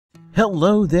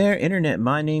Hello there, Internet.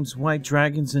 My name's White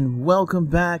Dragons, and welcome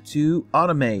back to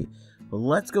Automata.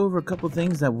 Let's go over a couple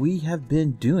things that we have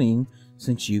been doing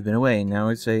since you've been away. Now,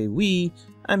 I say we,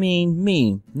 I mean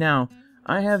me. Now,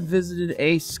 I have visited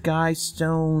a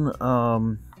Skystone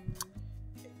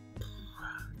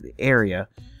area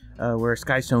where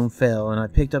Skystone fell, and I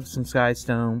picked up some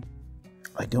Skystone.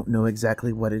 I don't know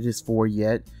exactly what it is for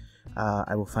yet.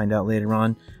 I will find out later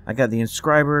on. I got the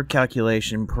inscriber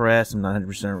calculation press. I'm not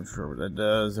 100% sure what that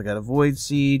does. I got a void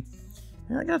seed.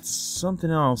 And I got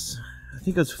something else. I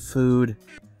think it was food.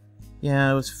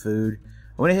 Yeah, it was food.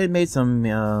 I went ahead and made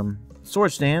some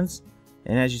sword stands.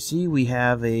 And as you see, we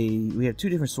have two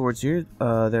different swords here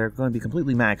that are going to be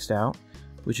completely maxed out,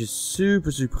 which is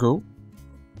super cool.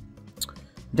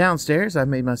 Downstairs, I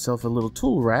made myself a little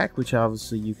tool rack, which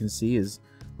obviously you can see is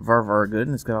very good,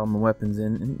 and it's got all my weapons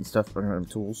in it and stuff,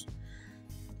 tools.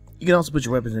 You can also put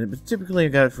your weapons in it, but typically I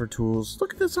got it for tools.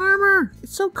 Look at this armor!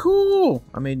 It's so cool!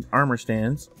 I made armor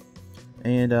stands.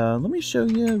 And let me show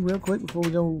you real quick before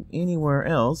we go anywhere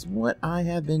else what I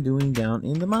have been doing down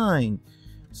in the mine,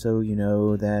 so you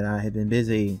know that I have been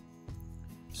busy.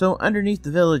 So underneath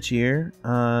the village here,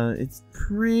 it's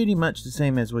pretty much the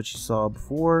same as what you saw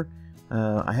before.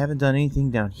 I haven't done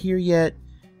anything down here yet,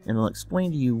 and I'll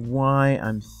explain to you why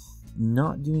I'm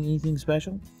not doing anything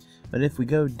special. But if we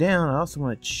go down, I also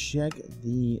want to check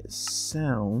the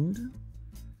sound.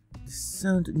 The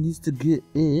sound needs to get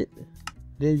it.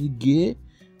 There you go.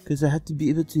 Because I have to be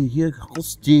able to hear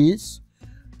this.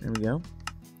 There we go.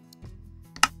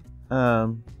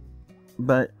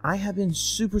 But I have been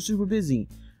super busy.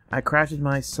 I crafted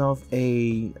myself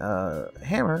a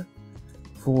hammer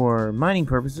for mining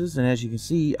purposes, and as you can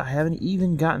see, I haven't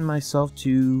even gotten myself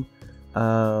to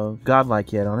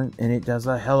godlike yet on it, and it does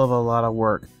a hell of a lot of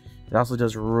work. It also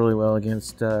does really well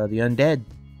against the undead.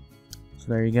 So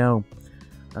there you go.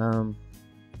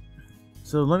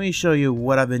 So let me show you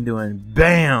what I've been doing.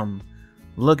 Bam!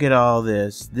 Look at all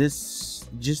this. This,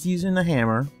 just using the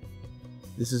hammer,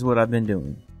 this is what I've been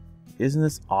doing. Isn't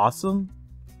this awesome?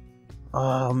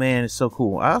 Oh man, it's so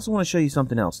cool. I also want to show you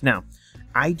something else. Now,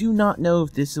 I do not know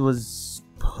if this was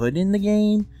put in the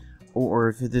game, or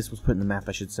if this was put in the map,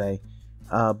 I should say.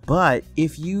 But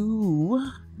if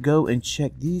you go and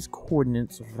check these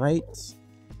coordinates right,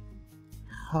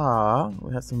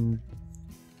 we have some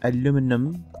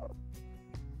aluminum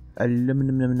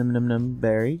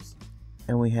berries,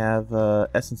 and we have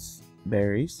essence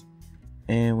berries,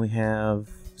 and we have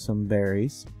some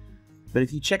berries. But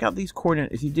if you check out these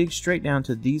coordinates, if you dig straight down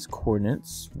to these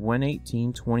coordinates,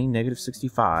 118, 20, negative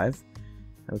 65,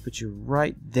 I will put you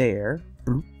right there.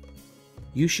 Bloop.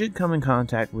 You should come in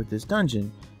contact with this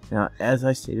dungeon. Now, as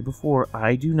I stated before,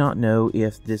 I do not know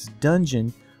if this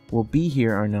dungeon will be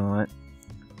here or not,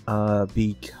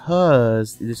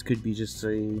 because this could be just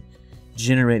a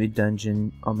generated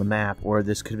dungeon on the map, or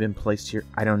this could have been placed here.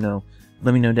 I don't know.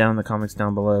 Let me know down in the comments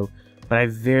down below. But I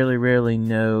very rarely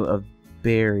know of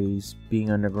berries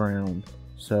being underground,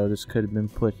 so this could have been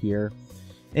put here.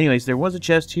 Anyways, there was a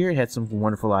chest here. It had some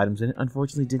wonderful items in it.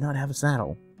 Unfortunately, did not have a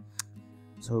saddle,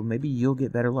 so maybe you'll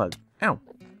get better luck. Ow!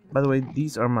 By the way,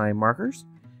 these are my markers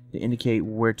to indicate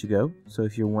where to go. So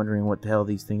if you're wondering what the hell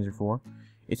these things are for,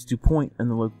 it's to point in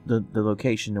the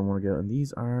location I want to go. And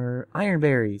these are iron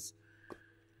berries.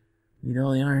 Need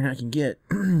all the iron I can get.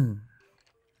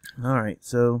 Alright,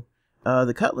 so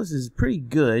the cutlass is a pretty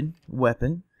good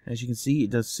weapon. As you can see,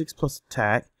 it does 6+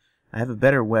 attack. I have a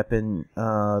better weapon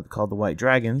called the White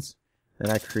Dragons that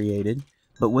I created.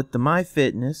 But with the My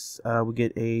Fitness, we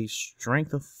get a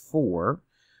strength of 4.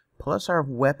 Plus our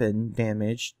weapon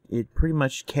damage, it pretty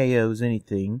much KOs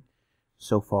anything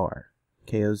so far.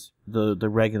 KOs the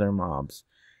regular mobs.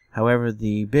 However,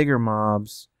 the bigger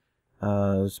mobs,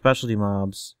 specialty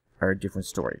mobs, are a different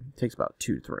story. It takes about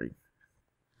 2 to 3.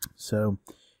 So,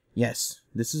 yes,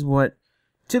 this is what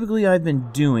typically I've been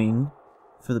doing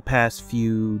for the past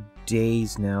few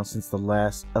days now since the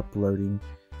last uploading.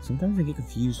 Sometimes I get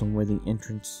confused on where the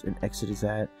entrance and exit is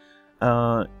at.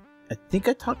 I think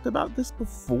I talked about this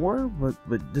before,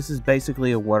 but this is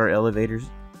basically a water elevator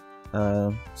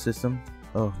system.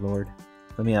 Oh lord,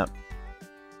 let me up.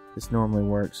 This normally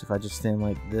works if I just stand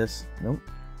like this. Nope.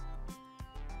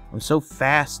 I'm so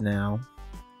fast now,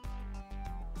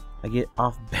 I get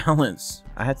off balance.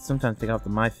 I have to sometimes take off the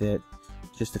MyFit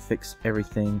just to fix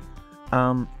everything.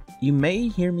 You may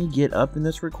hear me get up in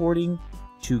this recording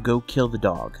to go kill the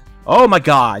dog. Oh my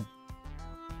god!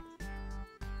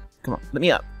 Come on, let me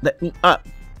up. Let me up.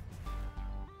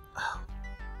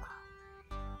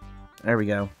 There we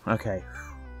go. Okay.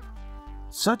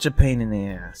 Such a pain in the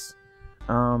ass.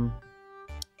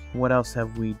 What else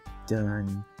have we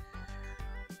done?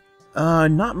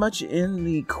 Not much in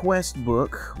the quest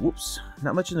book. Whoops.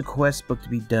 Not much in the quest book to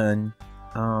be done.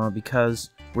 Because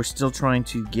we're still trying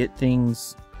to get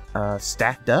things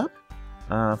stacked up.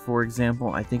 For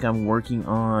example, I think I'm working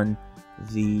on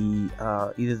the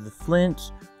either the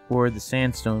flint or the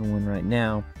sandstone one right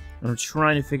now. I'm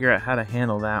trying to figure out how to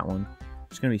handle that one.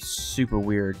 It's going to be super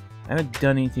weird. I haven't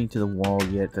done anything to the wall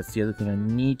yet. That's the other thing I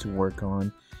need to work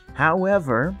on.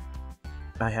 However,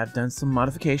 I have done some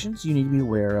modifications you need to be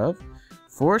aware of.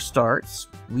 For starts,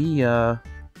 I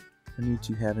need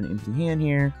to have an empty hand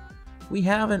here. We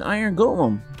have an iron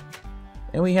golem.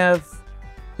 And we have...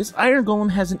 This iron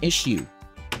golem has an issue.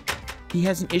 He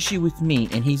has an issue with me,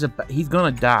 and he's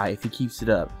gonna die if he keeps it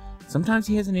up. Sometimes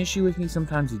he has an issue with me,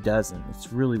 sometimes he doesn't.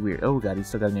 It's really weird. Oh god, he's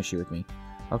still got an issue with me.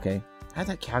 Okay. How'd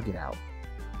that cow get out?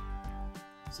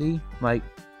 See? Like...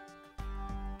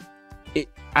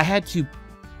 I had to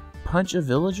punch a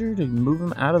villager to move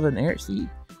him out of an air seat.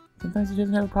 Sometimes he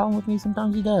doesn't have a problem with me,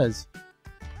 sometimes he does.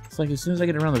 It's like as soon as I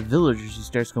get around the villagers, he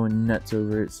starts going nuts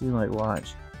over it. See, like,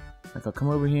 watch. Like, I'll come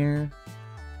over here.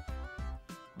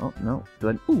 Oh, no.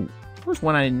 Ooh, there's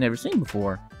one I had never seen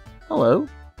before. Hello.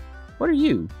 What are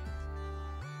you?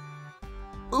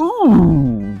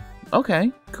 Ooh!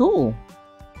 Okay, cool.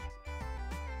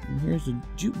 And here's a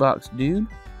jukebox, dude.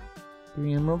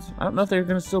 3 emeralds. I don't know if they're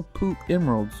gonna still poop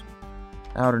emeralds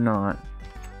out or not.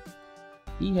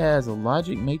 He has a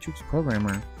logic matrix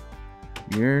programmer.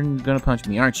 You're gonna punch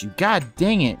me, aren't you? God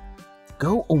dang it!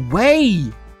 Go away!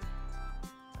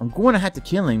 I'm going to have to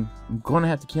kill him.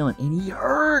 And he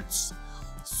hurts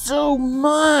so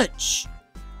much!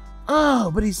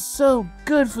 Oh, but he's so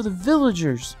good for the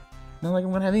villagers. Not like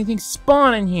I'm gonna have anything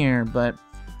spawn in here, but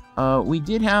we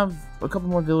did have a couple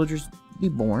more villagers be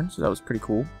born, so that was pretty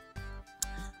cool.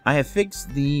 I have fixed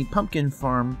the pumpkin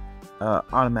farm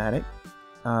automatic.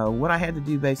 What I had to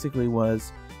do basically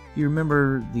was, you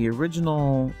remember the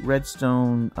original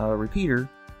redstone repeater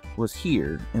was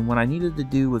here, and what I needed to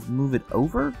do was move it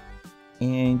over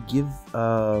and give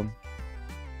there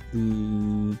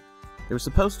was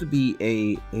supposed to be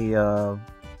a what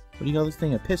do you call this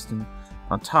thing, a piston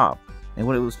on top, and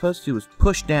what it was supposed to do was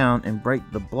push down and break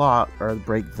the block, or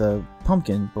break the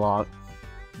pumpkin block.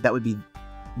 That would be,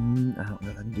 I don't know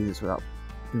if I can do this without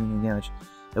doing any damage.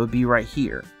 That would be right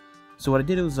here. So what I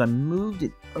did was I moved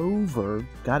it over,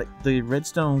 got the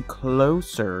redstone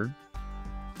closer,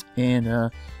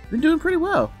 and been doing pretty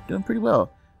well.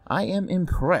 I am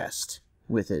impressed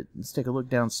with it. Let's take a look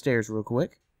downstairs real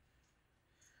quick.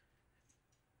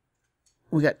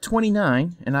 We got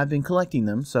 29, and I've been collecting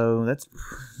them, so that's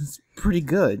pretty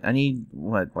good. I need,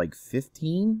 what, like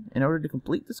 15 in order to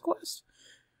complete this quest?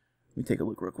 Let me take a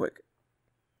look real quick.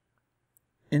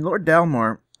 In Lord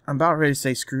Dalamar, I'm about ready to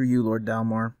say screw you, Lord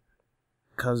Dalamar.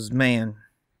 Because, man,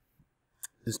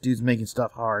 this dude's making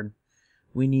stuff hard.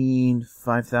 We need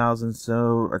 5,000,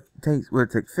 so we'll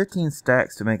take 15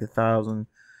 stacks to make 1,000.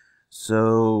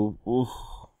 So,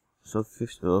 so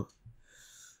 50.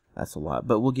 That's a lot.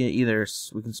 But we'll get either,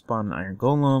 we can spawn an iron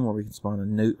golem, or we can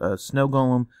spawn a snow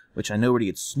golem, which I know where to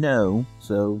get snow,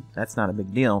 so that's not a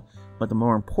big deal. But the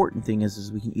more important thing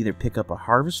is we can either pick up a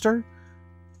harvester,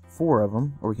 4 of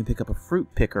them, or we can pick up a fruit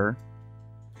picker,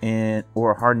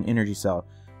 or a hardened energy cell.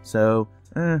 So,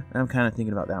 I'm kind of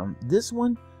thinking about that one. This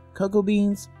one, cocoa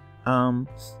beans, I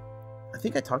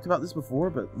think I talked about this before,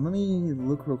 but let me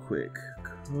look real quick.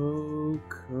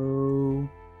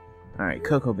 Alright,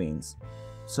 cocoa beans.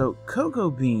 So, cocoa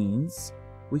beans,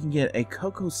 we can get a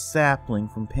cocoa sapling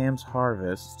from Pam's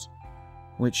Harvest,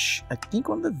 which I think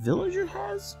one of the villagers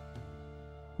has.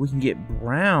 We can get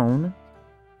brown,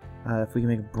 if we can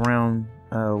make a brown,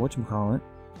 whatchamacallit,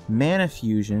 mana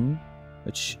fusion,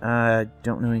 which I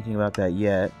don't know anything about that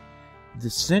yet. The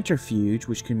centrifuge,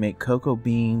 which can make cocoa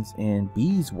beans and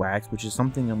beeswax, which is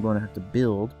something I'm going to have to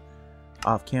build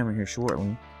off camera here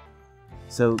shortly.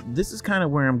 So this is kind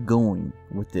of where I'm going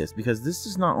with this, because this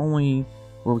is not only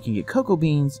where we can get cocoa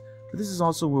beans, but this is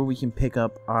also where we can pick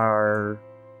up our...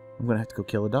 I'm going to have to go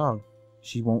kill a dog.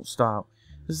 She won't stop.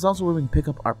 This is also where we can pick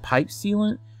up our pipe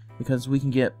sealant, because we can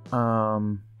get,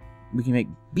 we can make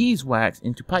beeswax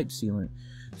into pipe sealant.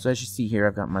 So as you see here,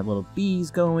 I've got my little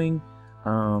bees going,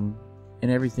 and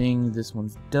everything. This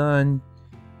one's done.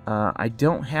 I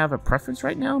don't have a preference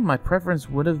right now. My preference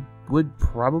would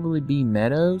probably be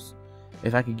meadows,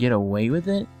 if I could get away with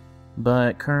it.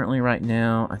 But currently right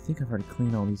now, I think I've already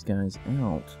cleaned all these guys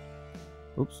out.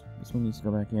 Oops, this one needs to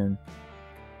go back in.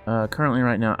 Currently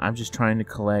right now, I'm just trying to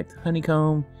collect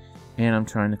honeycomb, and I'm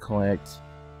trying to collect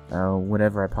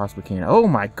whatever I possibly can. Oh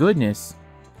my goodness!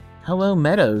 Hello,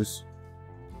 meadows.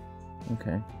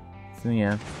 Okay, so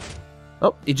yeah.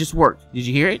 Oh, it just worked. Did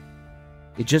you hear it?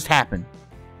 It just happened.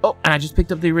 Oh, and I just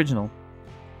picked up the original.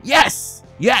 Yes!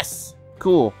 Yes!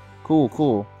 Cool. Cool,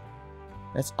 cool.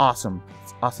 That's awesome.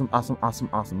 It's awesome, awesome, awesome,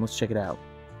 awesome. Let's check it out.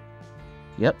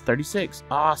 Yep, 36.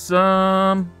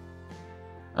 Awesome!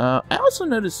 I also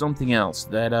noticed something else.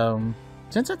 That,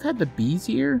 since I've had the bees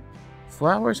here,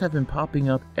 flowers have been popping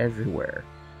up everywhere.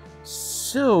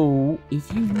 So,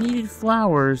 if you needed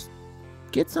flowers,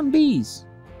 get some bees.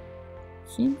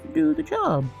 Seems to do the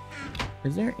job.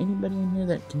 Is there anybody in here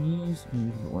that can use?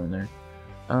 Maybe there's one in there.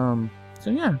 So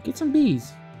yeah, get some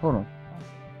bees. Hold on.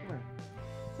 Come on.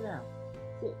 Sit down.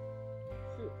 Sit.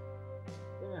 Sit.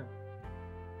 Sit down.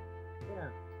 Sit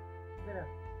down. Sit down.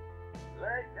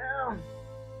 Lay down.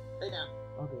 Lay down.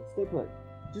 Okay, stay put.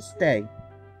 Just stay.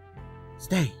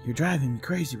 Stay. You're driving me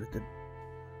crazy with the...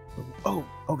 Oh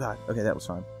god. Okay, that was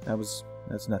fine. That's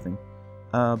nothing.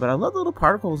 But I love the little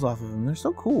particles off of them. They're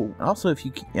so cool. Also, I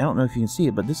don't know if you can see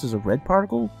it, but this is a red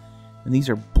particle, and these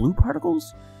are blue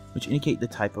particles, which indicate the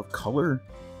type of color,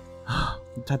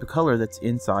 that's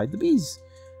inside the bees.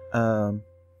 What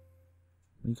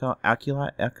do you call it?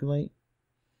 Alkulate?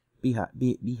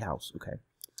 Bee house. Okay.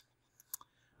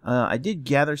 I did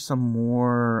gather some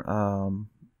more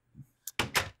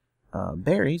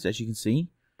berries, as you can see.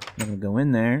 I'm gonna go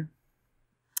in there.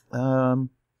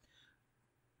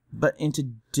 But in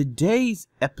today's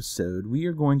episode, we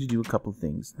are going to do a couple of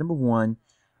things. Number one,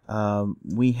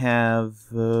 we have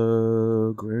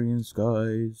Agrarian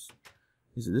Skies.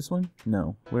 Is it this one?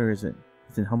 No. Where is it?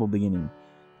 It's in Humble Beginning.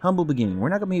 Humble Beginning. We're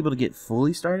not going to be able to get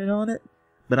fully started on it,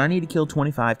 but I need to kill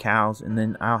 25 cows, and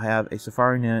then I'll have a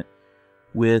safari net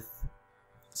with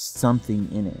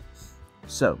something in it.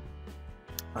 So,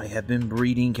 I have been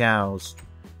breeding cows.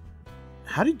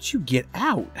 How did you get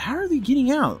out? How are they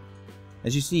getting out?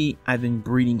 As you see, I've been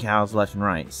breeding cows left and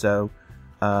right, so,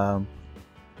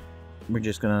 we're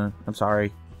just gonna, I'm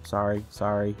sorry,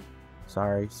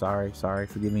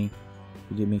 forgive me,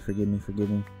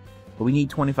 but we need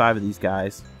 25 of these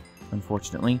guys,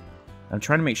 unfortunately. I'm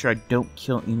trying to make sure I don't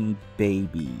kill any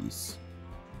babies,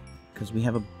 because we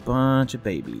have a bunch of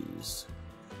babies.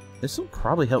 This will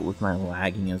probably help with my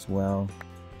lagging as well,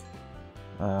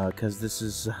 because this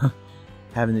is,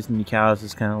 having this many cows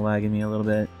is kind of lagging me a little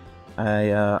bit.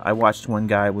 I watched one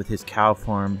guy with his cow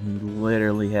farm. He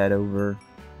literally had over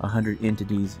 100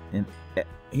 entities, and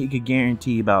he could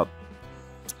guarantee about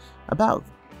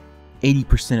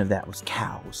 80% of that was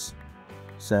cows.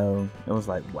 So it was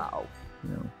like, wow, you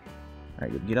know. All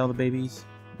right, did we get all the babies?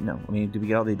 No. I mean, did we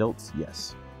get all the adults?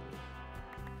 Yes.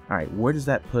 All right, where does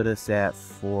that put us at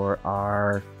for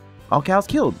our all cows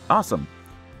killed? Awesome.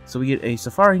 So we get a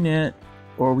safari net,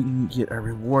 or we can get a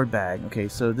reward bag. Okay,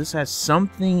 so this has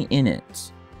something in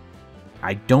it.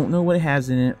 I don't know what it has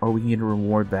in it, or we can get a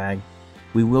reward bag.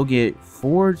 We will get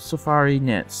 4 safari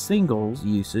net singles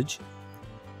usage.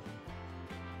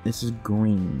 This is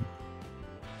green.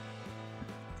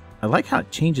 I like how it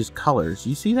changes colors.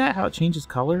 You see that? How it changes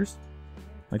colors?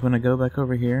 Like when I go back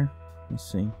over here.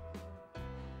 Let's see.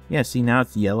 Yeah, see, now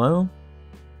it's yellow.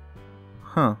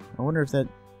 Huh. I wonder if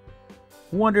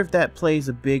that plays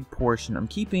a big portion. I'm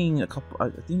keeping a couple. I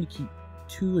think to keep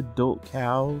 2 adult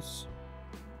cows,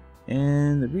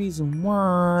 and the reason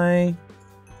why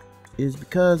is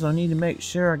because I need to make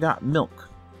sure I got milk.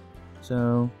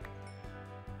 So,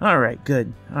 all right,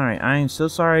 good. All right, I am so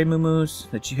sorry, Moo-Moose,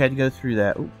 that you had to go through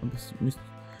that. Oh,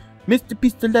 Mr.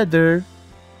 Piece of Leather.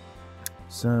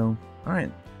 So, all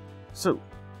right. So,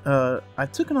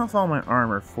 I've taken off all my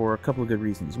armor for a couple of good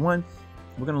reasons. One,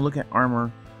 we're gonna look at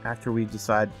armor after we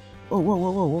decide. Oh, whoa,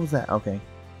 what was that? Okay.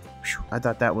 Whew, I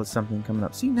thought that was something coming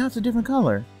up. See, now it's a different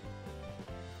color.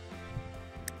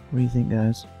 What do you think,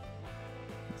 guys?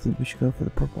 You think we should go for the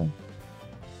purple?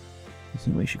 You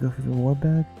think we should go for the reward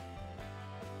bag?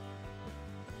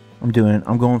 I'm doing it.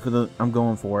 I'm going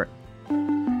for it.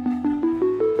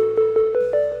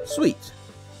 Sweet.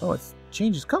 Oh, it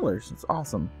changes colors. It's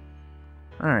awesome.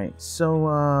 Alright,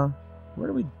 so, what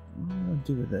do we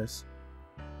do with this?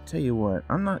 Tell you what,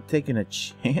 I'm not taking a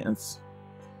chance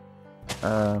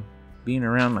being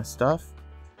around my stuff.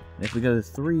 And if we go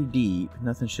 3 deep,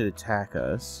 nothing should attack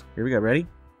us. Here we go, ready?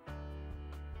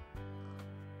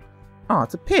 Oh,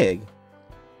 it's a pig.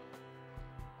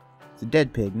 It's a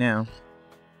dead pig now.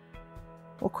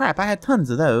 Well, crap, I had tons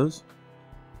of those.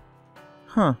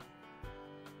 Huh.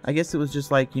 I guess it was just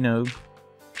like, you know,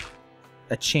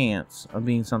 a chance of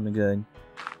being something good.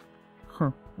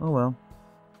 Huh. Oh well.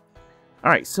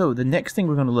 Alright, so the next thing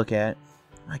we're going to look at...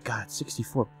 My god,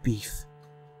 64 beef.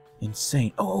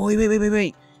 Insane. Oh,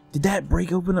 wait. Did that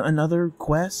break open another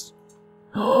quest?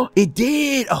 Oh, it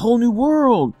did! A whole new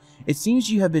world! It seems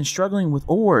you have been struggling with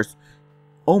ores.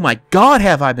 Oh my god,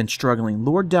 have I been struggling.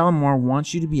 Lord Dalamar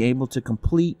wants you to be able to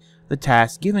complete the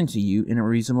task given to you in a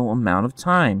reasonable amount of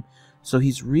time. So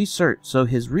his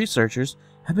researchers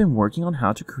have been working on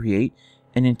how to create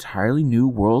an entirely new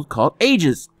world called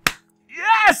Ages.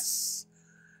 Yes!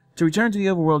 To return to the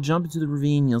overworld, jump into the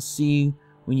ravine. You'll see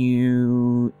when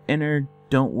you enter.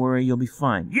 Don't worry, you'll be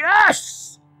fine.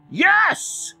 Yes!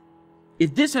 Yes!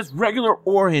 If this has regular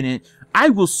ore in it, I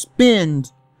will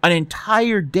spend an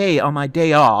entire day on my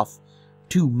day off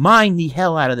to mine the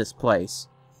hell out of this place.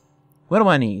 What do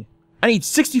I need? I need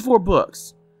 64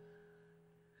 books.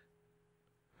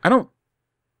 I don't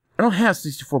have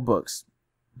 64 books.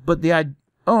 But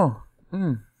oh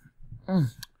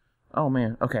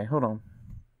man. Okay, hold on.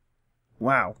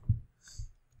 Wow.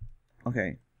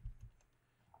 Okay.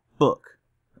 Book.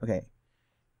 Okay.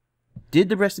 Did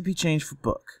the recipe change for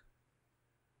book?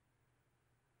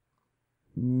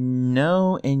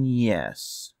 No and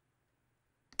yes.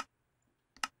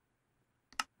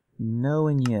 No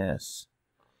and yes.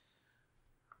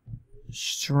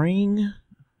 String.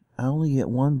 I only get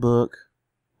one book.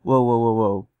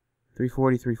 Whoa.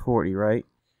 340, right?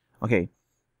 Okay.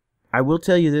 I will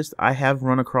tell you this. I have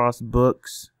run across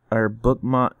books or book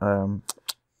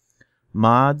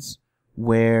mods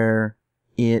where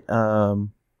it's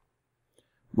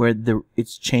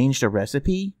changed a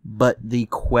recipe, but the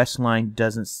quest line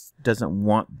doesn't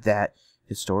want that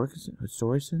historians,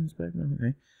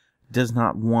 okay, does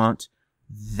not want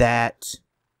that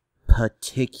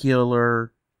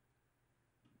particular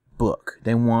book.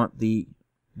 They want the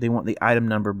item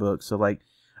number book. So like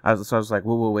I was like,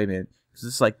 whoa, wait a minute, because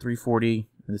this is like 340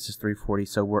 and this is 340,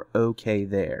 so we're okay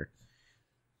there.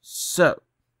 So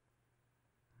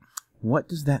what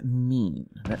does that mean?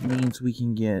 That means we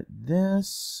can get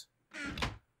this.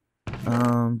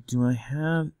 Do I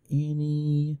have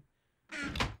any?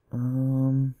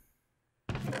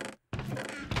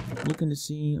 Looking to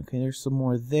see. Okay, there's some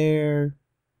more there.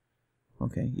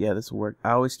 Okay, yeah, this will work.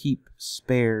 I always keep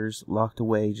spares locked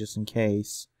away just in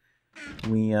case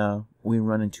we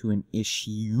run into an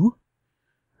issue.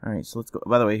 All right, so let's go.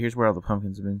 By the way, here's where all the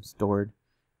pumpkins have been stored,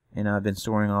 and I've been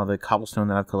storing all the cobblestone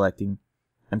that I'm collecting.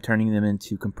 I'm turning them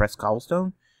into compressed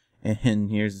cobblestone,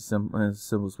 and here's the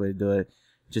simplest way to do it.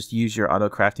 Just use your auto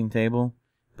crafting table,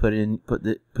 put it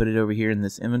over here in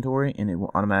this inventory, and it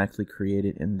will automatically create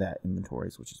it in that inventory,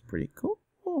 which is pretty cool.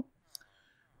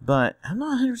 But I'm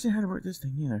not 100% how to work this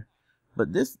thing either.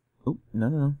 But this, oh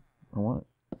no, I want it.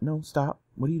 No, stop.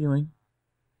 What are you doing?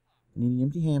 I need an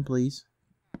empty hand, please.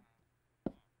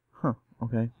 Huh?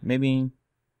 Okay, maybe.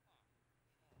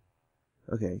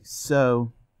 Okay,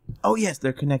 so. Oh yes,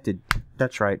 they're connected.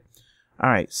 That's right.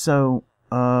 Alright, so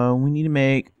we need to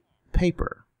make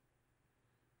paper.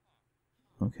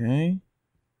 Okay.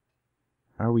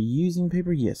 Are we using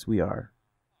paper? Yes, we are.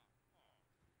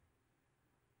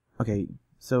 Okay,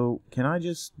 so can I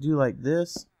just do like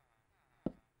this?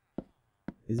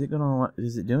 Is it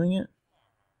doing it?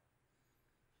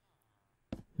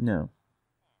 No.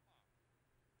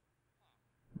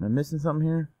 Am I missing something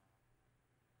here?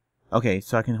 Okay,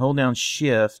 so I can hold down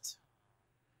shift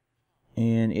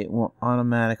and it will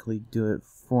automatically do it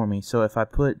for me. So if I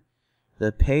put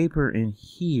the paper in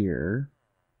here,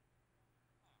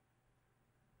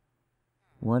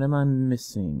 what am I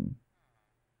missing?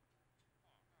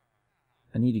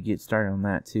 I need to get started on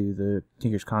that too, the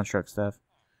Tinker's Construct stuff,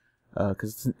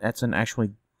 because that's an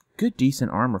actually good,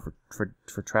 decent armor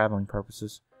for traveling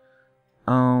purposes.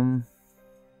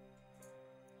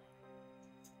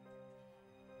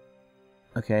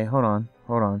 Okay, hold on.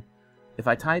 If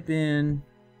I type in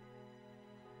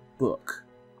book,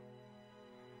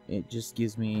 it just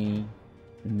gives me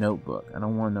a notebook. I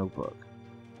don't want a notebook.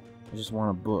 I just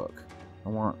want a book. I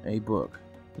want a book.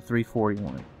 The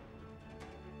 341.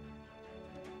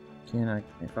 Can I,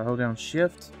 if I hold down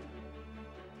shift?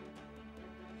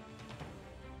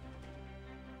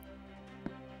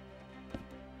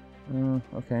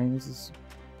 Okay, this is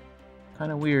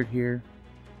kind of weird here.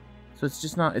 So it's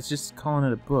just calling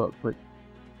it a book, but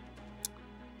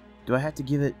do I have to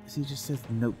give it, see, it just says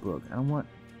notebook. I don't want,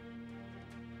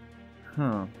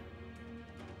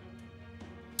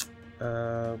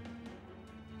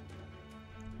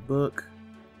 book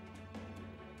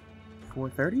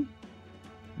 430?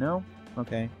 No?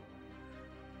 Okay.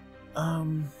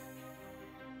 Yeah,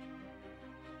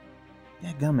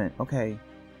 gummit. Okay.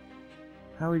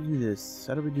 How do we do this?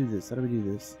 How do we do this? How do we do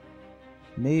this?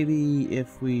 Maybe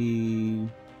if we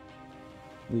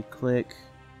click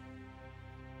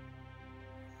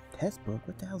test book.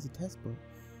 What the hell's a test book?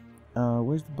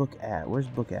 Where's the book at? Where's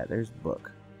the book at? There's the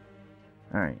book.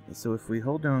 Alright, so if we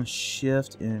hold down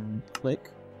shift and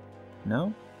click,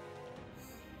 No?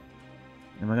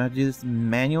 Am I gonna do this the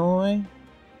manual way?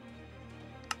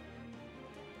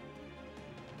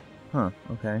 Huh,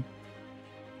 okay.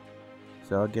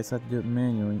 So I guess I have to do it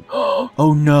manually.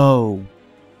 Oh no!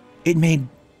 It made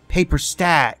paper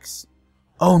stacks!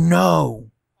 Oh no!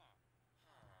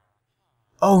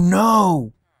 Oh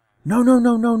no! No, no,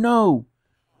 no, no, no!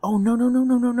 Oh no, no, no,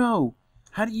 no, no, no!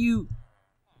 How do you...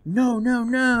 No, no,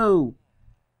 no!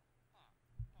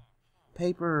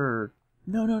 Paper...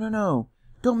 No, no, no, no!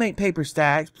 Don't make paper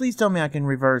stacks! Please tell me I can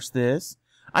reverse this!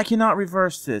 I cannot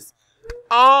reverse this!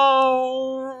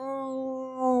 Oh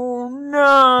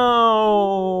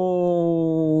no!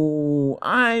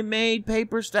 I made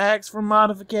paper stacks for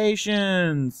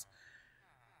modifications!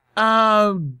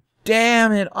 Oh,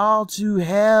 damn it all to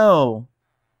hell!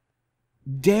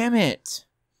 Damn it!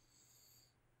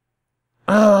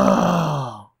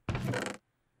 Oh!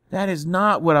 That is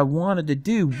not what I wanted to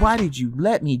do. Why did you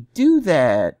let me do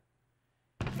that?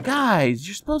 Guys,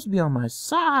 you're supposed to be on my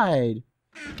side.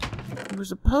 You were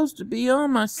supposed to be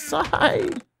on my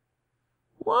side.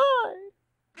 Why?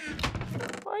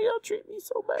 Why y'all treat me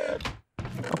so bad?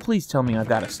 Oh, please tell me I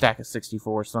got a stack of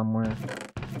 64 somewhere.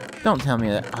 Don't tell me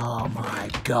that. Oh my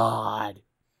god.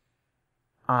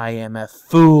 I am a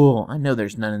fool. I know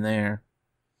there's none in there.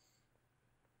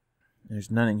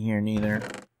 There's none in here neither.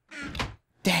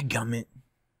 Dadgummit.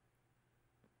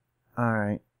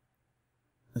 Alright.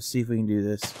 Let's see if we can do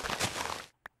this.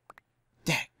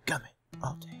 Dadgummit.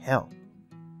 Oh, to hell.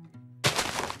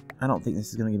 I don't think this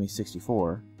is going to give me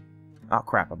 64. Oh,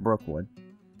 crap. I broke wood.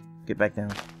 Get back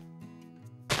down.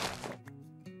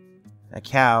 That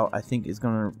cow, I think, is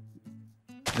going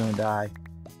to die.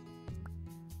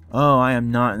 Oh, I am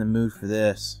not in the mood for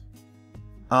this.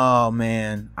 Oh,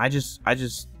 man.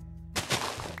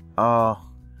 Oh,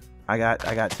 I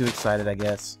got too excited, I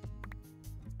guess.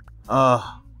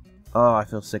 Oh, I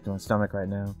feel sick to my stomach right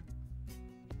now.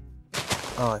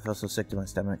 Oh, I feel so sick to my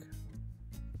stomach.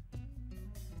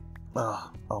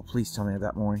 Oh, please tell me I've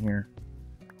got more in here.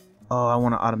 Oh, I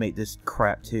want to automate this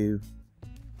crap too,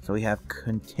 so we have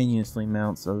continuously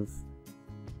amounts of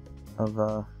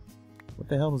what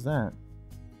the hell was that?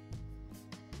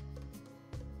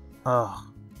 Oh.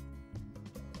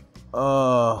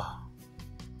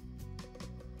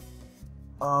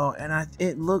 Oh, and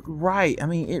it looked right. I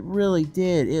mean, it really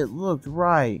did. It looked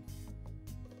right.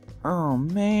 Oh,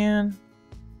 man.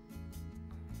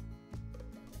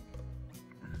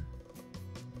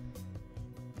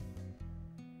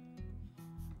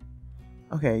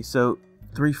 Okay, so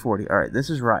 340. Alright, this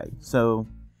is right. So,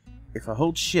 if I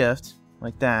hold shift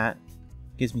like that,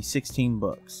 it gives me 16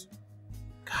 books.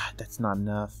 God, that's not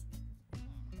enough.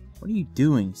 What are you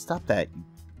doing? Stop that, you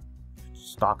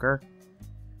stalker.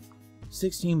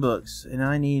 16 books, and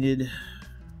I needed...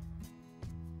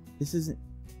 This isn't...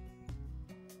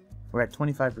 We're at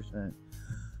 25%.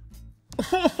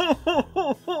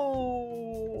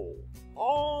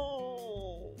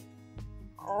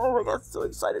 Oh, I got so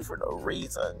excited for no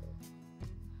reason.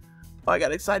 Well, I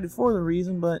got excited for the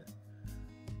reason, but...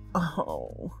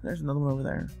 Oh, there's another one over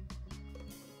there.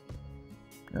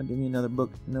 Now give me another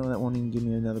book. No, that won't even give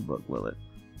me another book, will it?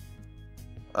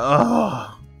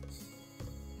 Oh,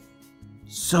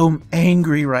 so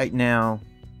angry right now.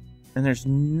 And there's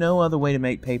no other way to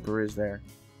make paper, is there?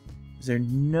 Is there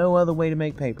no other way to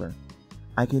make paper?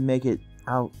 I can make it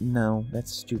out. No,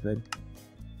 that's stupid.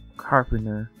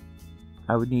 Carpenter.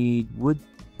 I would need wood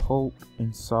pulp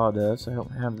and sawdust. I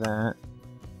don't have that.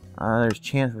 There's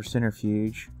chance for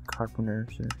centrifuge. Carpenter,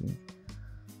 centrifuge.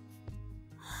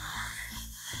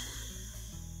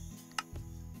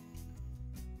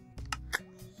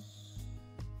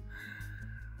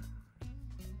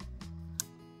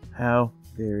 How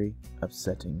very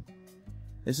upsetting.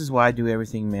 This is why I do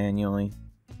everything manually.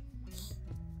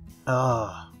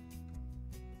 Oh,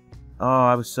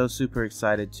 I was so super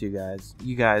excited too, guys.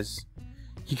 You guys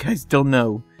don't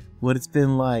know what it's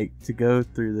been like to go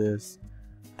through this.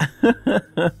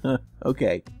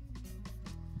 Okay.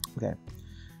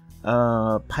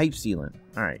 Pipe sealant.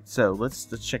 All right, so let's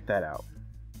check that out.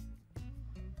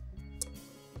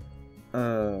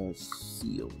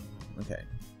 Seal. Okay.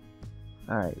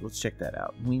 All right, let's check that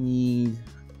out. We need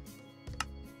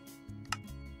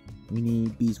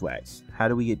beeswax. How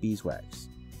do we get beeswax?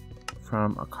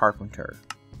 From a carpenter.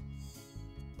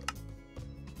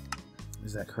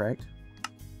 Is that correct?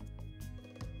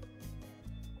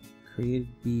 Created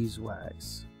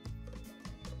beeswax.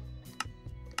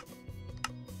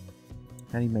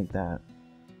 How do you make that?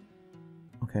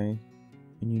 Okay.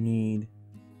 And you need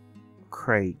a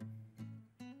crate.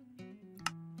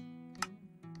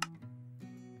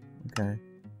 Okay.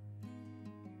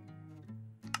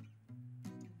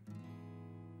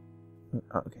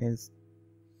 Okay,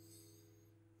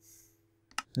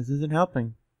 this isn't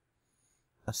helping.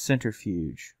 A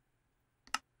centrifuge.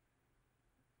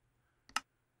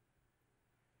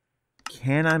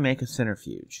 Can I make a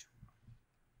centrifuge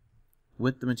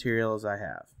with the materials I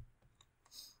have?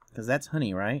 Because that's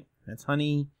honey, right? That's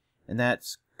honey, and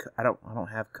that's I don't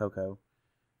have cocoa.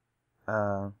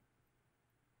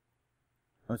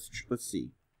 Let's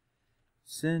see.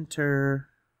 Centrifuge.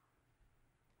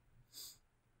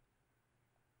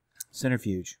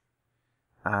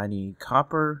 I need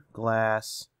copper,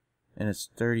 glass, and a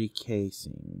sturdy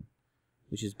casing,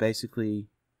 which is basically.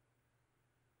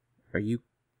 Are you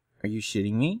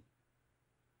shitting me?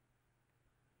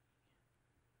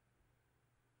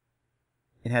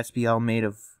 It has to be all made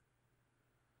of.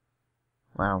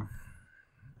 Wow.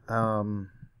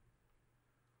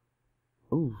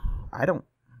 Ooh, I don't.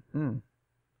 Whew.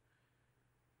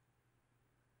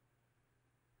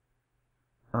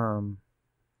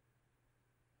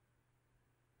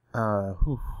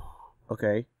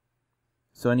 Okay.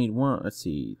 So I need one. Let's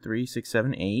see, 3, 6,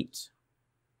 7, 8.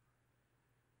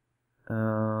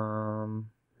 And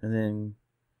then.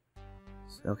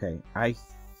 Okay, I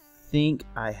think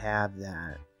I have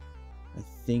that.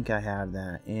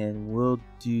 And we'll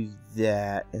do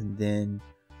that, and then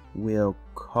we'll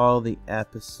call the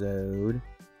episode.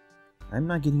 I'm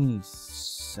not getting any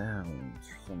sounds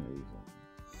for some reason.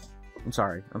 I'm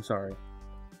sorry.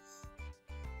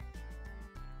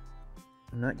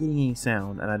 I'm not getting any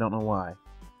sound, and I don't know why.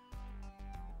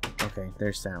 Okay,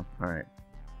 there's sound. Alright.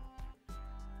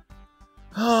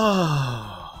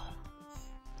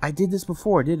 I did this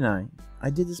before, didn't I? I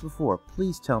did this before.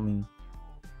 Please tell me.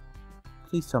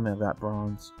 I've got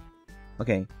bronze.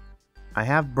 Okay. I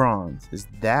have bronze. Is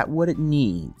that what it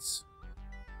needs?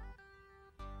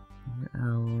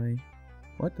 Alloy.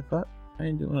 What the fuck? I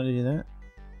didn't want to do that.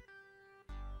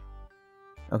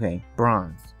 Okay,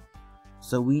 bronze.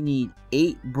 So we need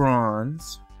 8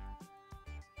 bronze.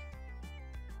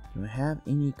 Do I have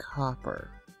any copper?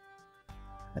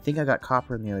 I think I got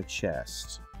copper in the other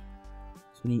chest.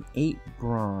 So we need 8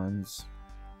 bronze.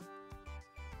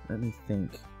 Let me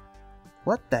think.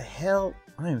 What the hell?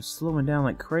 I am slowing down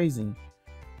like crazy.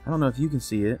 I don't know if you can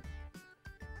see it.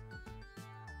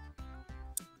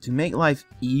 To make life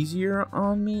easier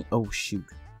on me... Oh, shoot.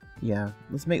 Yeah,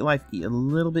 let's make life a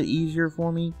little bit easier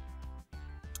for me.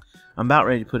 I'm about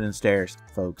ready to put in stairs,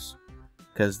 folks.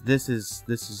 Because this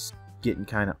is getting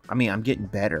kind of... I mean, I'm getting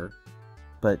better.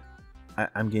 But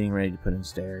I'm getting ready to put in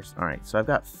stairs. Alright, so I've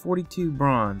got 42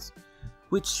 bronze.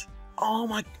 Which, oh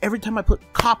my... Every time I put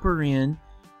copper in,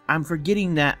 I'm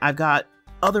forgetting that I've got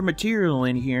other material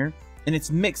in here. And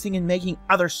it's mixing and making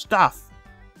other stuff.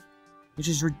 Which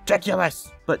is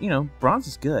ridiculous. But, you know, bronze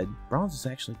is good. Bronze is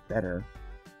actually better.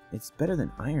 It's better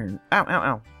than iron. Ow, ow,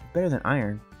 ow. Better than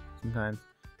iron sometimes.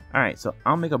 Alright, so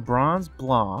I'll make a bronze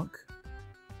block.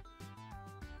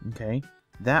 Okay.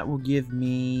 That will give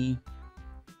me...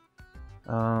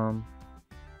 That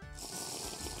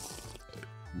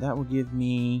will give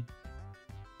me...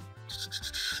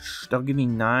 That'll give me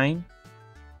 9.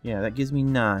 Yeah, that gives me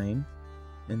 9.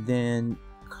 And then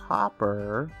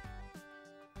copper-wise...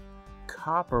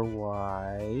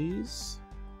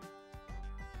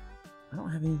 I don't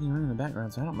have anything running in the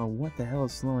background, so I don't know what the hell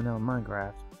is slowing down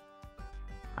Minecraft.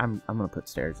 I'm gonna put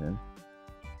stairs in.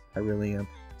 I really am.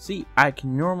 See, I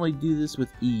can normally do this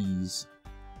with ease.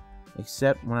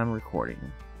 Except when I'm recording.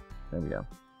 There we go.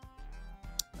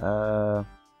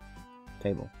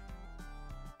 Table.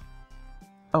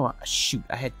 Oh, shoot.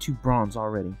 I had 2 bronze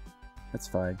already. That's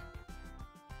fine.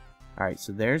 Alright,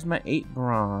 so there's my 8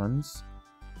 bronze.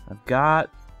 I've got...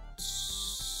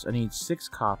 I need 6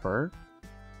 copper.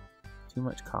 Too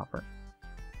much copper.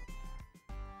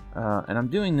 And I'm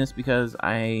doing this because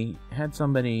I had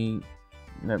somebody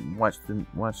that watched a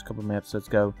couple of my episodes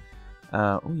go,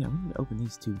 oh yeah, I'm going to open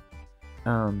these too.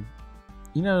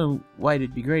 You know, why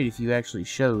it'd be great if you actually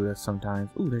showed us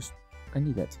sometimes. Ooh, I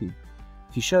need that too.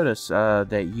 If you showed us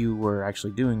that you were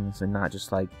actually doing this and not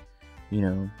just like, you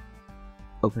know,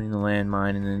 opening the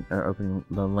landmine and then, or opening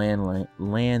the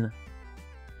LAN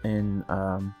and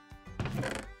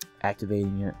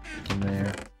activating it from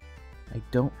there. I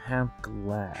don't have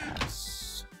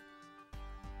glass.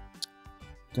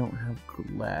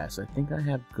 I think I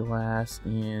have glass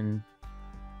in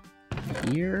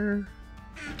here.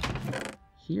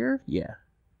 Here? Yeah.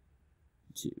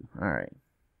 2. Alright.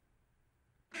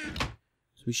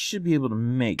 So we should be able to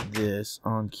make this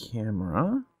on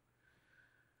camera.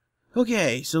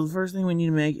 Okay, so the first thing we need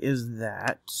to make is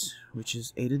that, which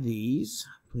is 8 of these.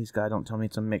 Please God, don't tell me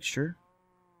it's a mixture.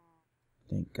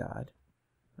 Thank God.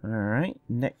 Alright,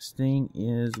 next thing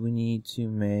is we need to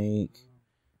make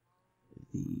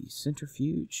the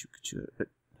centrifuge.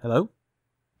 Hello?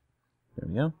 There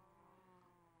we go.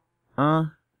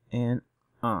 And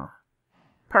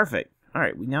perfect.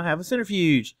 Alright, we now have a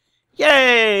centrifuge.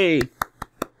 Yay!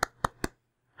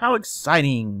 How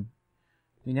exciting!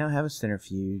 We now have a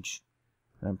centrifuge.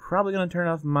 I'm probably going to turn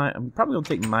off I'm probably going to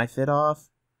take my fit off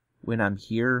when I'm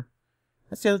here.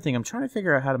 That's the other thing. I'm trying to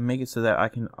figure out how to make it so that I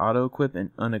can auto-equip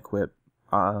and unequip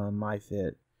my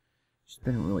fit. It's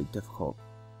been really difficult.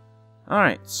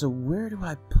 Alright, so where do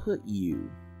I put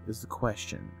you is the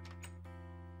question.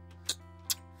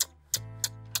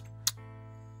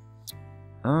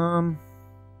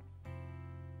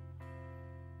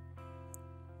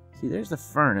 See, there's the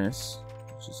furnace,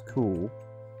 which is cool.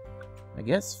 I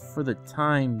guess for the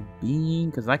time being,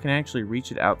 because I can actually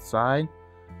reach it outside,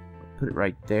 put it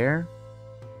right there.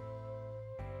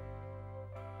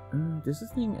 Does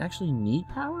this thing actually need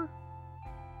power?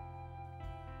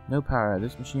 No power.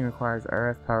 This machine requires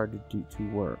RF power to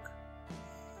work.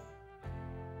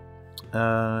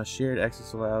 Shared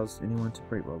access allows anyone to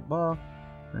break blah blah.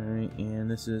 Alright,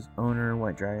 and this is owner,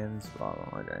 white dragons, blah blah,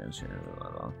 white dragons, share, blah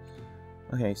blah blah.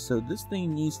 Okay, so this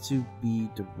thing needs to be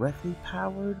directly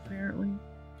powered, apparently.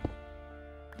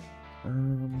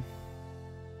 Can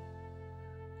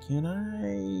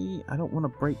I don't want to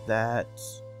break that.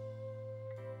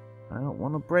 I don't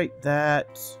want to break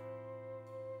that.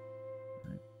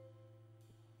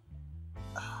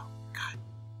 Oh, God.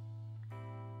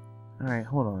 Alright,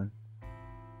 hold on.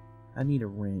 I need a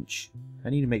wrench. I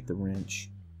need to make the wrench.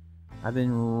 I've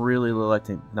been really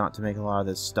reluctant not to make a lot of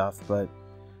this stuff, but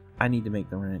I need to make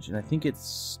the wrench. And I think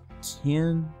it's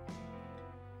tin.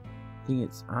 I think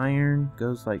it's iron.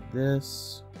 Goes like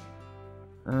this.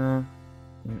 And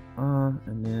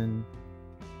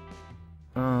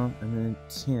then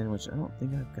tin, which I don't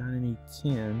think I've got any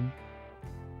tin.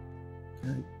 Can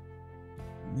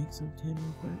I make some tin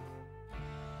real quick?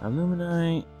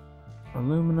 Aluminite,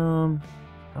 aluminum,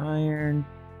 iron.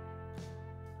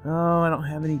 Oh, I don't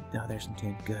have any. Oh, there's some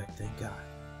tin. Good, thank God.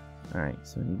 Alright,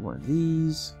 so I need one of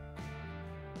these.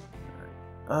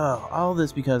 Oh, all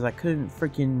this because I couldn't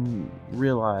freaking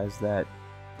realize that.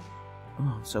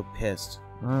 Oh, I'm so pissed.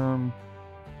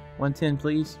 110,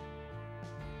 please.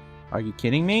 Are you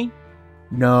kidding me?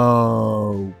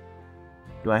 No.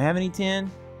 Do I have any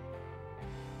tin?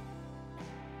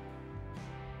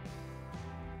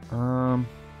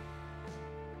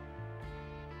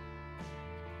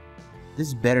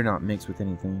 This better not mix with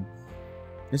anything.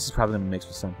 This is probably going to mix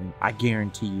with something. I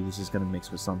guarantee you this is going to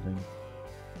mix with something.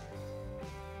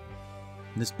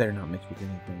 This better not mix with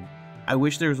anything. I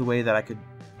wish there was a way that I could...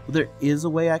 Well, there is a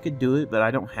way I could do it, but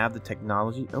I don't have the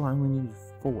technology. Oh, I only need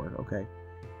 4. Okay.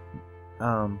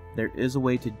 There is a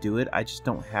way to do it. I just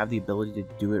don't have the ability to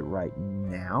do it right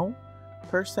now,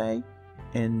 per se.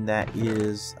 And that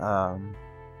is...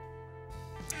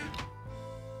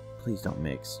 Please don't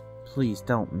mix. Please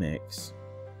don't mix.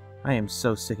 I am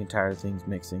so sick and tired of things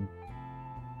mixing.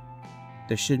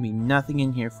 There should be nothing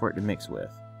in here for it to mix with.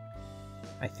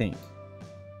 I think.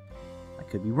 I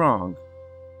could be wrong.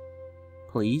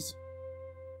 Please?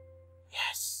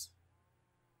 Yes!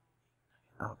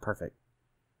 Oh, perfect.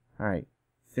 Alright.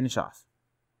 Finish off.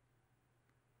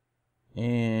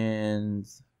 And...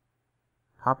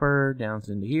 hopper down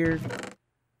into here.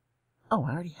 Oh,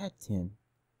 I already had 10.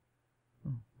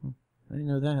 Oh, I didn't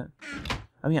know that.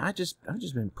 I mean, I've just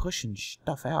been pushing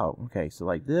stuff out. Okay, so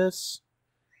like this.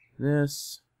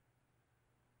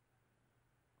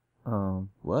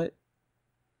 What?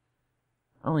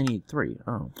 I only need 3.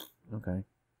 Oh, okay.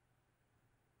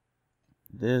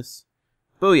 This.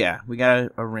 Booyah! We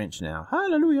got a wrench now.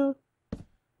 Hallelujah!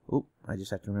 Oh, I just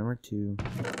have to remember to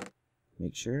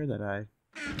make sure that I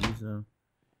use a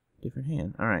different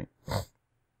hand. Alright.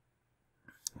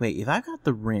 Wait, if I got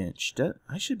the wrench,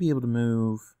 I should be able to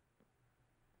move...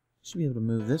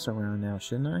 this around now,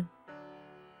 shouldn't I?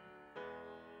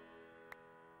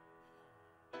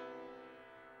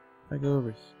 If I go over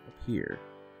up here.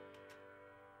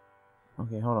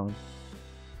 Okay, hold on.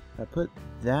 If I put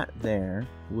that there,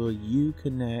 will you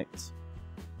connect?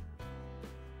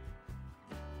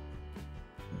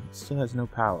 It still has no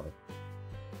power.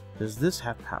 Does this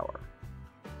have power?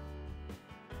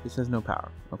 This has no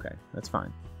power. Okay, that's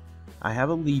fine. I have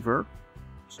a lever.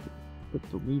 Just put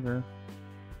the lever.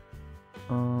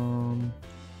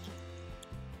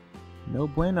 No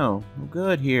bueno. No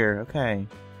good here. Okay.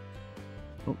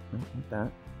 Oh, no, not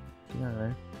that. Get out of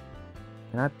there.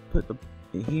 Can I put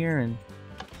it here and...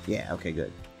 Yeah, okay,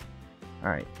 good.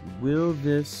 Alright. Will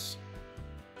this...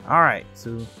 Alright,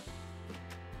 so...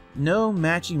 No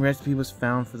matching recipe was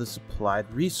found for the supplied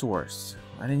resource.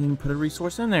 I didn't even put a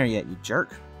resource in there yet, you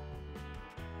jerk.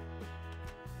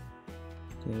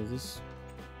 Okay, this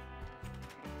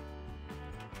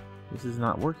is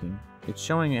not working. It's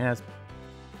showing it has...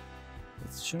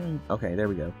 It's showing... Okay, there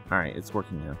we go. Alright, it's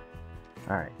working now.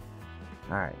 Alright.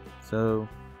 Alright, so...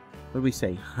 What did we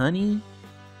say? Honey?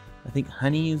 I think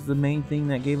honey is the main thing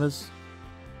that gave us...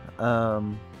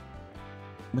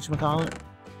 whatchamacallit?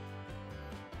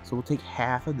 So we'll take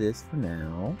half of this for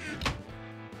now.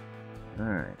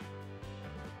 Alright.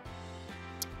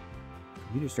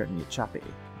 Computer's starting to get choppy,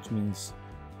 which means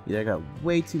either I got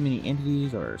way too many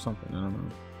entities or something. I don't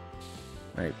know.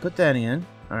 Alright, put that in.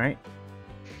 Alright.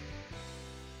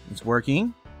 It's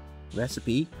working.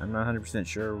 Recipe. I'm not 100%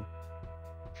 sure.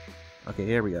 Okay,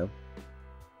 here we go.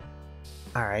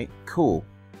 Alright, cool.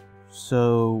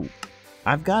 So,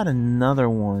 I've got another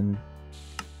one.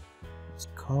 It's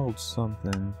called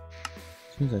something.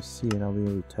 As soon as I see it, I'll be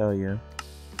able to tell you.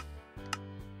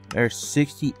 There's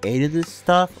 68 of this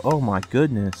stuff? Oh my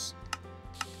goodness.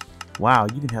 Wow,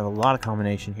 you can have a lot of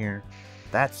combination here.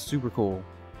 That's super cool.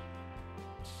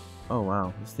 Oh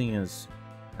wow, this thing is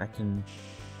acting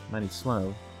mighty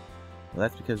slow. Well,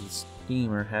 that's because the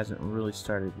steamer hasn't really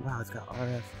started. Wow, it's got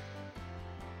RF.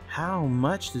 How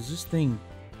much does this thing...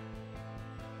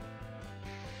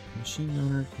 Machine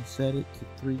owner can set it to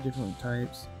 3 different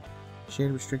types.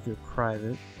 Shade restricted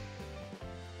private.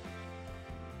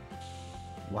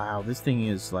 Wow, this thing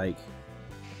is like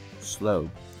slow.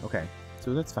 Okay,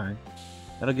 so that's fine.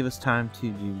 That'll give us time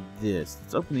to do this.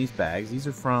 Let's open these bags. These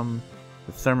are from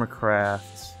the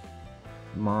Thermocraft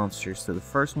monsters. So the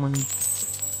first one,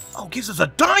 oh, gives us a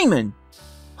diamond!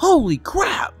 Holy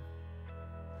crap!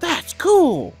 That's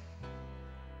cool!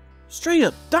 Straight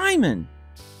up diamond!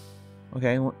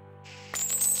 Okay, what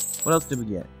else did we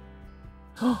get?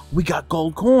 We got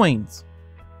gold coins!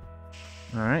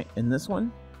 Alright, and this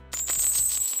one?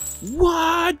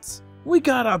 What? We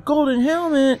got a golden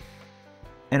helmet!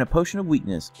 And a potion of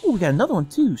weakness. Oh, we got another one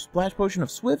too. Splash potion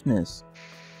of swiftness.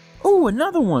 Oh,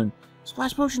 another one.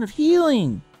 Splash potion of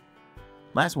healing.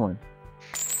 Last one.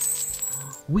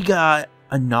 We got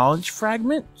a knowledge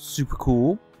fragment. Super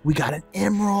cool. We got an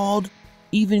emerald.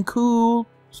 Even cool.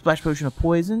 Splash potion of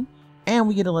poison. And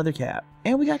we get a leather cap.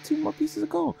 And we got 2 more pieces of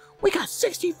gold. We got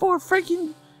 64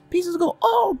 freaking pieces of gold.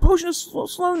 Oh, potion of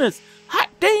slowness. Hot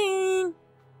dang.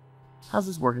 How's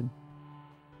this working?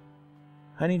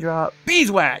 Honey drop.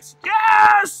 Beeswax.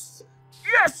 Yes!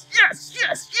 Yes, yes,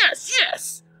 yes, yes,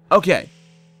 yes! Okay.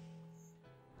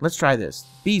 Let's try this.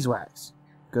 Beeswax.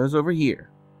 Goes over here.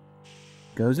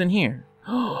 Goes in here.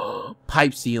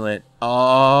 Pipe sealant.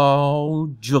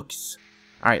 Oh, jooks.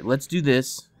 Alright, let's do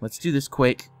this. Let's do this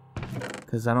quick.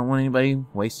 Because I don't want anybody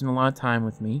wasting a lot of time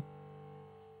with me.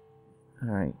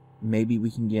 Alright. Maybe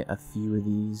we can get a few of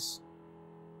these.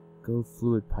 Glow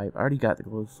fluid pipe. I already got the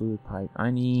glow fluid pipe. I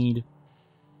need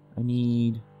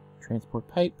transport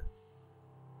pipe.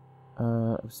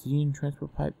 Obsidian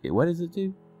transport pipe. What does it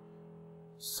do?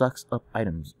 Sucks up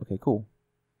items. Okay, cool.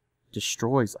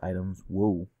 Destroys items.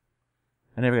 Whoa.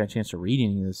 I never got a chance to read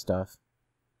any of this stuff.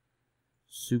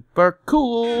 Super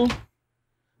cool.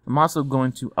 I'm also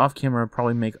going to off camera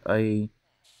probably make an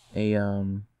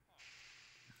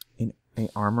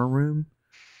armor room.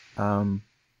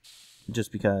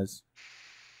 Just because.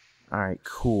 Alright,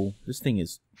 cool. This thing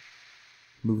is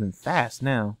moving fast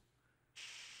now.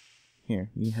 Here,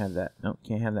 you have that. Nope,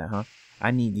 can't have that, huh?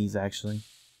 I need these, actually,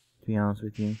 to be honest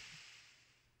with you.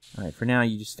 Alright, for now,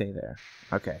 you just stay there.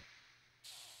 Okay.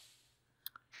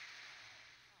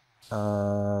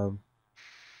 Sealant.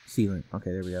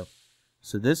 Okay, there we go.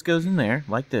 So this goes in there,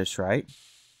 like this, right?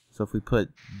 So if we put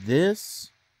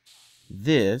this,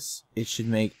 it should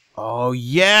make... Oh,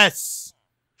 yes!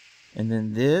 And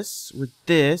then this with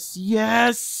this.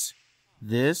 Yes!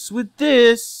 This with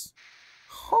this.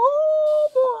 Oh,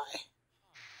 boy.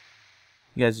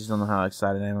 You guys just don't know how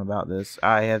excited I am about this.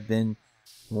 I have been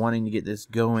wanting to get this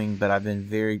going, but I've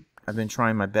been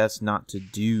trying my best not to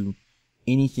do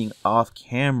anything off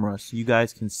camera so you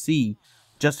guys can see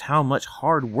just how much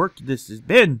hard work this has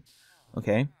been.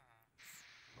 Okay.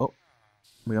 Oh,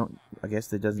 I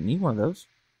guess it doesn't need one of those.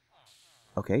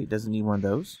 Okay, it doesn't need one of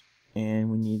those.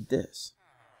 And we need this.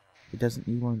 It doesn't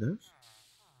need one of those.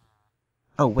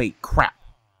 Oh, wait, crap.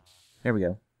 There we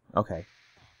go. Okay.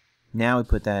 Now we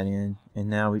put that in, and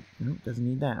now we... No, it doesn't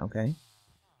need that, okay.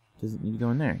 Doesn't need to go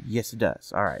in there. Yes, it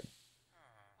does. Alright.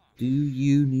 Do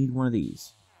you need one of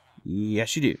these?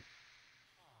 Yes, you do.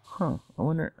 Huh. I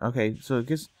wonder... Okay, so it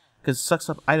gets... Because it sucks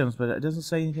up items, but it doesn't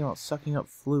say anything about sucking up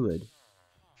fluid.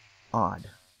 Odd.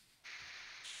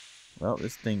 Well,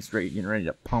 this thing's getting ready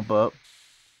to pump up.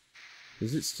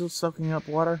 Is it still sucking up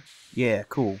water? Yeah,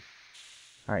 cool.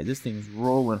 Alright, this thing's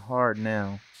rolling hard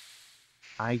now.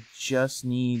 I just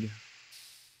need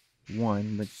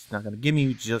one, but it's not going to give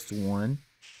me just one.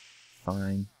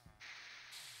 Fine.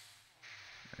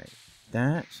 Alright,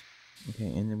 that. Okay,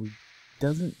 and then we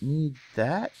doesn't need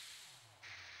that?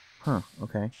 Huh,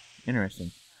 okay.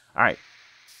 Interesting. Alright,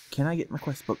 can I get my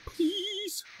quest book,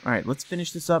 please? Alright, let's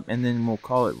finish this up, and then we'll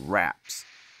call it wraps.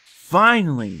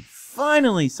 Finally!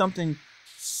 Finally! Something...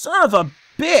 Son of a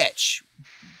bitch!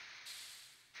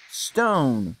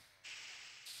 Stone.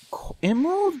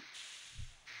 Emerald?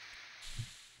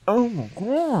 Oh my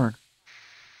god.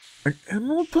 An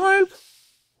emerald pipe?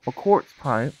 A quartz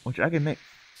pipe, which I can make.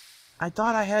 I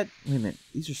thought I had... Wait a minute.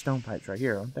 These are stone pipes right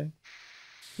here, aren't they?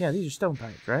 Yeah, these are stone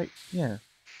pipes, right? Yeah.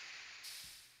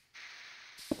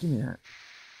 Give me that.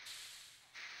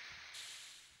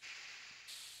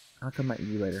 I'll come back to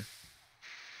you later.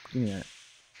 Give me that.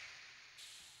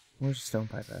 Where's the stone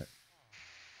pipe at?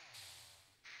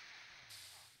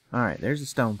 Alright, there's a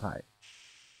stone pipe.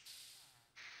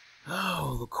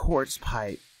 Oh, the quartz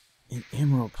pipe. An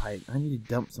emerald pipe. I need to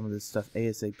dump some of this stuff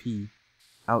ASAP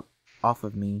off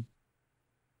of me.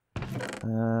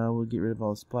 We'll get rid of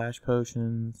all the splash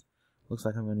potions. Looks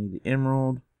like I'm going to need the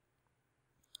emerald.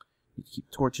 Need to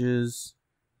keep torches.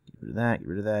 Get rid of that, get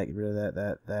rid of that, get rid of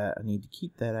that. I need to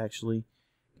keep that, actually.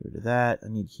 Get rid of that. I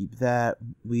need to keep that.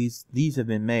 These have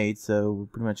been made, so we're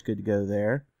pretty much good to go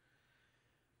there.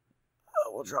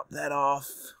 We'll drop that off.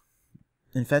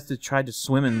 Infested tried to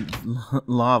swim in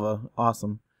lava.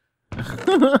 Awesome.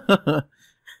 I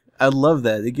love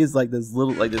that. It gives like this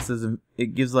little,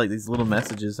 it gives like these little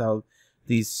messages how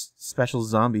these special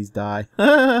zombies die.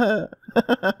 Yeah,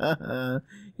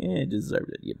 it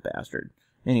deserved it, you bastard.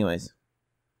 Anyways.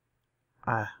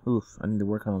 I need to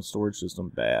work on a storage system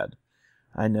bad.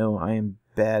 I know I am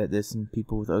bad at this, and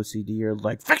people with OCD are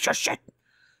like, fix your shit!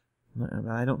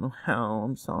 I don't know how.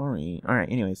 I'm sorry.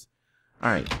 Alright, anyways.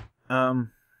 Alright.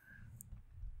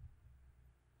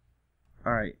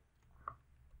 Alright.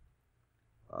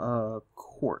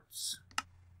 Quartz.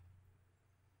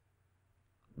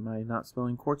 Am I not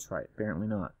spelling quartz right? Apparently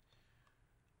not.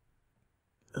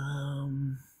 Oh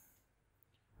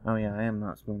yeah, I am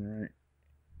not spelling it right.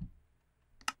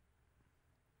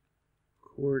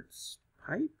 Quartz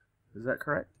pipe? Is that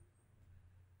correct?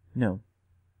 No.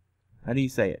 How do you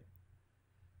say it?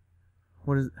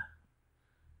 What is... God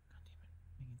damn it.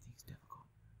 Making things difficult.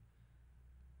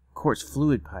 Quartz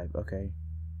fluid pipe. Okay.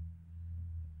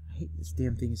 I hate this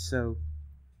damn thing. Is so...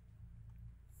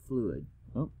 fluid.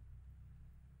 Oh.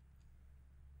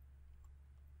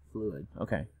 Fluid.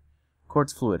 Okay.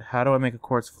 Quartz fluid. How do I make a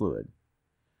quartz fluid?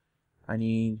 I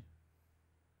need...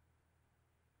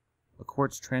 a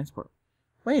quartz transport.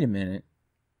 Wait a minute.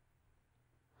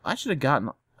 I should have gotten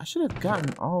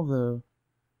all the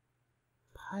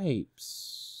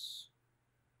pipes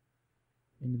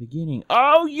in the beginning.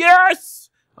 Oh yes!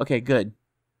 Okay, good.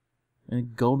 And a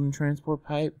golden transport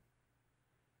pipe.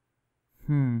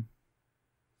 How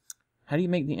do you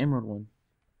make the emerald one?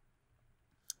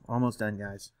 Almost done,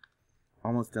 guys.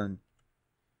 Almost done.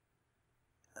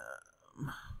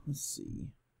 Let's see.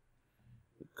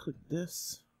 Click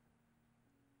this.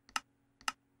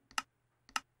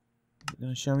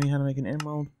 Gonna show me how to make an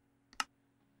emerald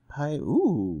pipe.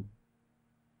 Ooh,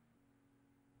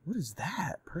 what is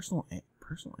that? Personal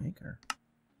anchor.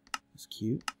 That's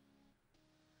cute.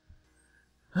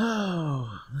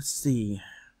 Oh, let's see.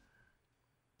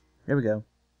 There we go.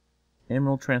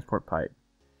 Emerald transport pipe.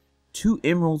 2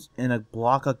 emeralds and a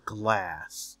block of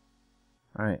glass.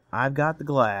 All right, I've got the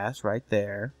glass right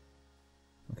there.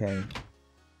 Okay,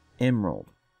 emerald.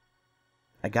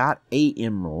 I got a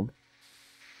emerald.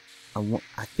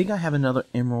 I think I have another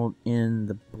emerald in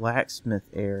the blacksmith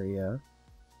area.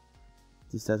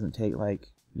 This doesn't take,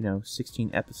 like,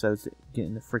 16 episodes to get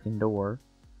in the freaking door.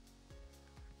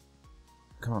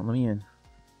 Come on, let me in.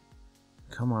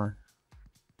 Come on.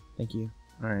 Thank you.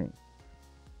 Alright.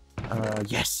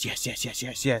 Yes.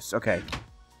 Okay.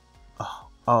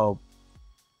 Oh.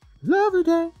 Lovely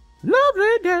day.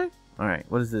 Lovely day. Alright,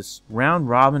 what is this? Round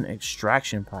robin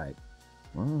extraction pipe.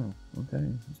 Oh, okay.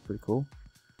 That's pretty cool.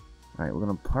 Alright, we're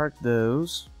going to park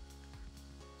those.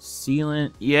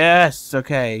 Sealant. Yes!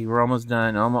 Okay, we're almost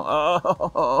done.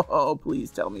 Oh, please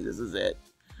tell me this is it.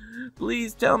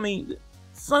 Please tell me.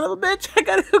 Son of a bitch, I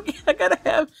gotta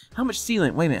have... How much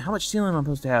sealant? Wait a minute, how much sealant am I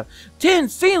supposed to have? 10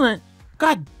 sealant!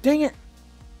 God dang it!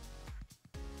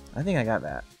 I think I got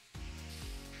that.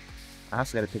 I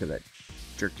also gotta pick up that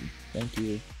jerky. Thank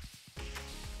you.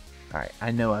 Alright,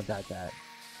 I know I've got that.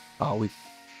 Oh,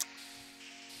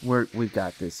 We've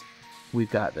got this. We've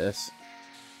got this.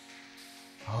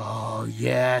 Oh,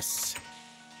 yes.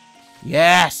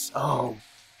 Yes. Oh.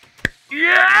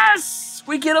 Yes!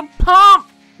 We get a pump!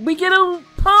 We get a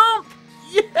pump!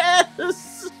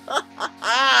 Yes!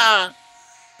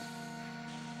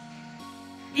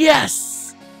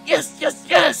 Yes! Yes, yes,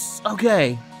 yes!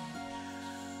 Okay.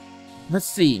 Let's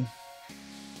see.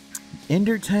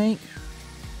 Ender tank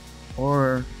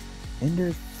or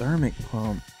endothermic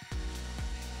pump?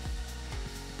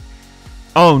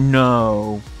 Oh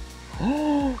no!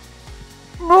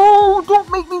 No!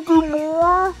 Don't make me do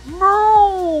more!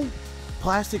 No!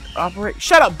 Plastic operate.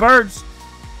 Shut up, birds!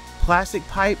 Plastic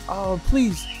pipe. Oh,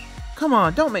 please. Come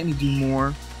on, don't make me do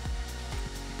more.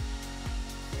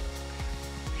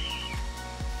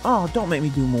 Oh, don't make me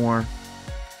do more.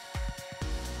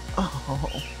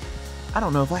 Oh, I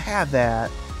don't know if I have that.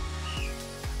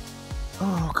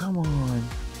 Oh, come on.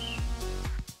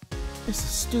 This is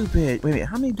stupid. Wait a minute,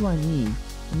 how many do I need?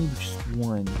 I need just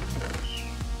one.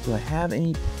 Do I have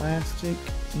any plastic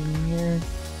in here?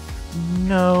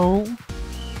 No.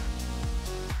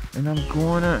 And I'm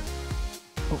gonna...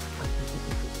 Oh.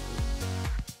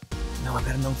 No, I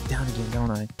gotta melt it down again,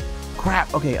 don't I?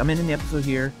 Crap! Okay, I'm ending the episode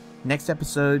here. Next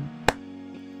episode,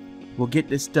 we'll get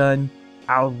this done.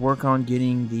 I'll work on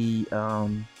getting the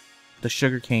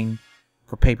sugar cane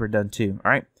for paper done too.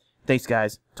 Alright? Thanks,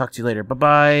 guys. Talk to you later.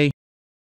 Bye-bye.